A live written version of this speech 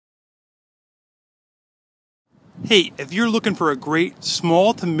Hey, if you're looking for a great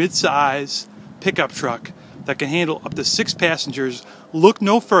small to mid-size pickup truck that can handle up to 6 passengers, look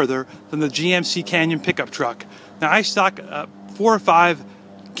no further than the GMC Canyon pickup truck. Now I stock 4 or 5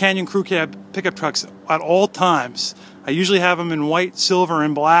 Canyon Crew Cab pickup trucks at all times. I usually have them in white, silver,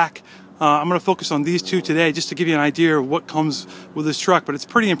 and black. I'm going to focus on these two today just to give you an idea of what comes with this truck, but it's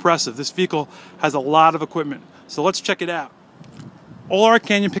pretty impressive. This vehicle has a lot of equipment, so let's check it out. All our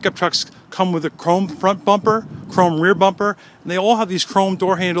Canyon pickup trucks come with a chrome front bumper, chrome rear bumper, and they all have these chrome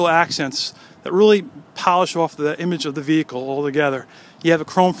door handle accents that really polish off the image of the vehicle altogether. You have a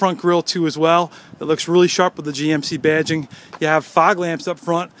chrome front grille too as well that looks really sharp with the GMC badging. You have fog lamps up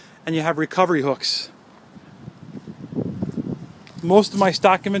front, and you have recovery hooks. Most of my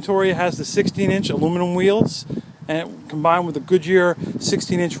stock inventory has the 16-inch aluminum wheels, and combined with the Goodyear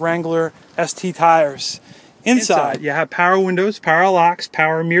 16-inch Wrangler ST tires. Inside, you have power windows, power locks,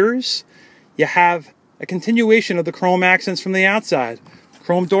 power mirrors. You have a continuation of the chrome accents from the outside.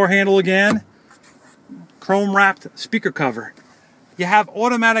 Chrome door handle again, chrome wrapped speaker cover. You have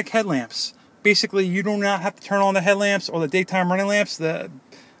automatic headlamps. Basically, you do not have to turn on the headlamps or the daytime running lamps. The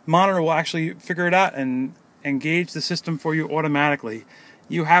monitor will actually figure it out and engage the system for you automatically.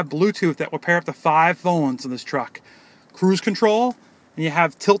 You have Bluetooth that will pair up to 5 phones in this truck. Cruise control, and you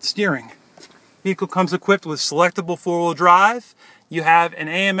have tilt steering. Vehicle comes equipped with selectable 4-wheel drive. You have an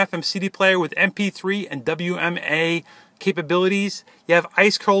AM/FM CD player with MP3 and WMA capabilities. You have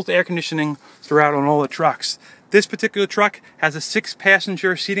ice-cold air conditioning throughout on all the trucks. This particular truck has a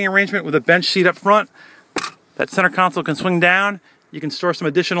 6-passenger seating arrangement with a bench seat up front. That center console can swing down. You can store some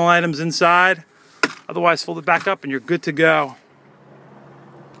additional items inside. Otherwise, fold it back up and you're good to go.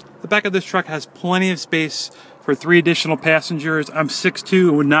 The back of this truck has plenty of space for 3 additional passengers. I'm 6'2"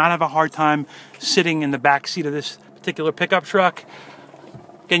 and would not have a hard time sitting in the back seat of this particular pickup truck.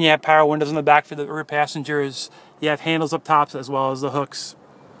 Again, you have power windows in the back for the rear passengers. You have handles up tops as well as the hooks.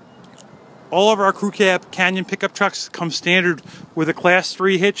 All of our Crew Cab Canyon pickup trucks come standard with a Class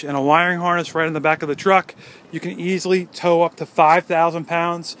 3 hitch and a wiring harness right in the back of the truck. You can easily tow up to 5,000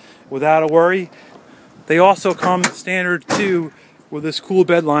 pounds without a worry. They also come standard too with this cool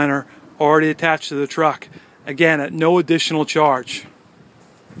bed liner already attached to the truck. Again, at no additional charge.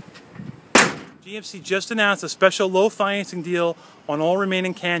 GMC just announced a special low financing deal on all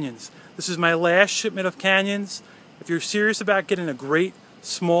remaining Canyons. This is my last shipment of Canyons. If you're serious about getting a great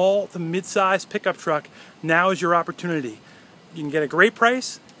small to mid-sized pickup truck, now is your opportunity. You can get a great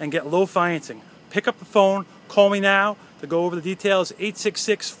price and get low financing. Pick up the phone, call me now to go over the details.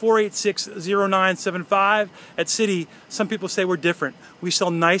 866-486-0975. At City, some people say we're different. We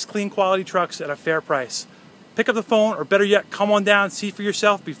sell nice, clean quality trucks at a fair price. Pick up the phone, or better yet, come on down and see for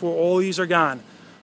yourself before all these are gone.